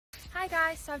Hi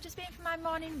guys, so I've just been for my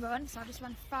morning run, so I've just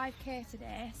run 5k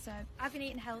today, so I've been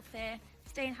eating healthy,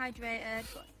 staying hydrated,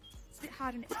 but it's a bit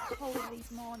hard when it's cold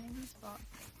these mornings, but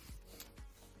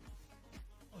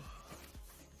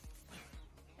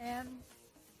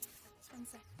just 1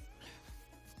 second.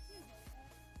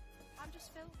 I'm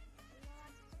just filming.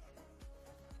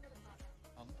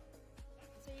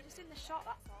 So you're just in the shot,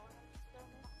 that's all, and I'm just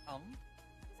filming.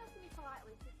 Just asking me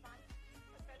politely to find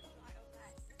a bench right over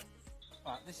there.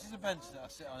 Right, this is a bench that I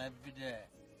sit on every day.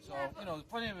 So, Yeah, you know, there's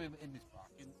plenty of room in this park,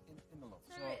 in the loft.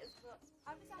 So, There is, but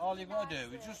I'm just all you've got to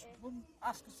asking do is just nicely.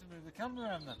 ask us to move the camera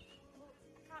around then. Well,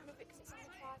 I can't move it because it's on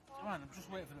the tripod. Come on, I'm just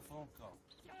waiting for the phone call.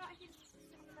 Is it alright if you just sit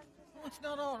on the bench over No, there? it's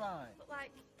not alright. But like,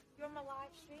 you're on my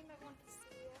live stream, everyone can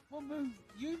see you. Well, move.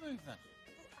 You move then.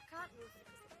 Well, I can't move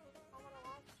because I'm on a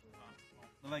live stream.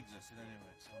 The legs are sitting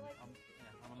anyway, so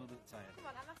I'm a little bit tired. Come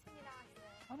on, I'm asking you nicely.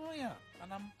 I know, yeah,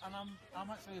 and I'm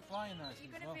actually applying nicely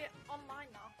You're as going to well. be online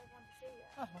now for everyone to see you.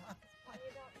 What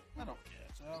you don't, I don't care,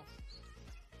 so. you're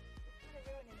kind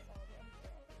of ruining it all, isn't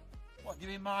it? What, do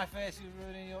you mean my face is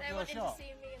ruining your They're wanting shot? to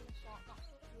see me in the shot, not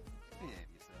you in the shot. Behave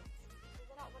yourself. But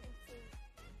they're not wanting to see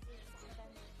you sat on the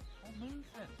bench. Well, move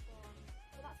then.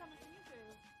 Well, that's how much you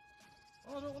move.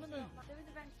 Oh, I don't want to move. There is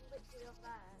a bench literally over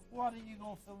there. Why didn't you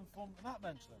go film from that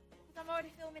bench then? Because I'm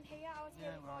already filming here, I was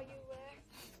here Yeah, before right. you were.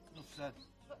 Enough said.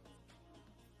 But,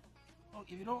 Look,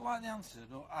 if you don't like the answer,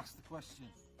 don't ask the question.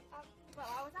 well,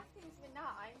 I was asking you to be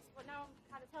nice, but now I'm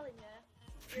kind of telling you.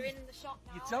 You're in the shot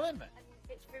now. You're telling me? And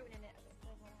it's ruining it a bit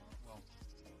for everyone else. Well,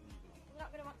 You're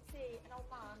not going to want to see an old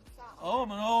man sat on oh,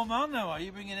 I'm an old man now. Are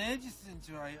you bringing ages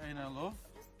into our love?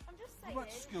 I'm just Go saying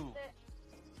back to school. that...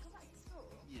 Go back to school?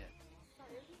 Yeah.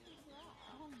 Sorry, who do you think you are?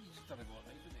 Oh, you just gotta go at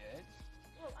me for the age.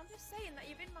 Well, I'm just saying that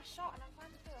you've been my shot and I'm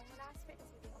trying to film a nice fitness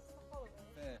video to my followers.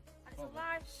 Fair. And it's a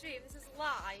live stream, this is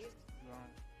live,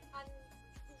 Right. and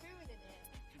you're ruining it.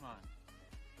 Do you mind?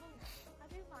 Well, I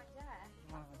do mind, yeah.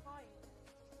 Right. That's the point.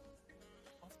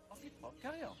 Off your pot.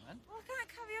 Carry on, then. Well, I can't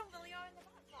carry on while you're in the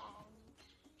background.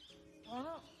 Why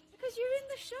not? Because you're in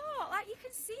the shot, like you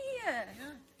can see you.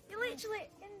 Yeah. You're literally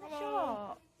in the Hello.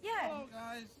 shot. Yeah. Hello,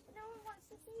 guys. No one wants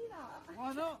to see that.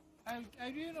 Why not? How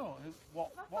do you know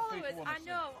what My people followers, want to I see?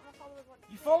 know what my followers want to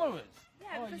Your see. followers?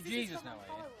 Yeah, Oh, because you're this is Jesus for my now, are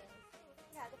you? followers.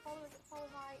 Yeah, the followers that follow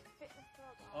my fitness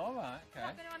program. All right, They're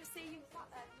not okay. going to want to see you sat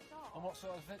there in the shot. And what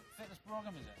sort of fitness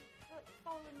program is it? Well, it's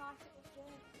following my fitness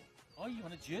journey. Oh, you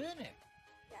on a journey?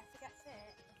 Yeah, to get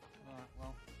fit. Right,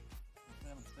 well,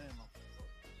 I'm staying though.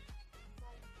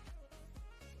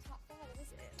 It's not fair,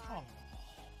 is it? Like, Oh.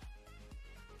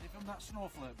 You're from that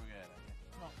snowflake brigade, are you?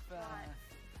 Not fair. Right.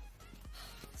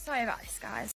 Sorry about this, guys.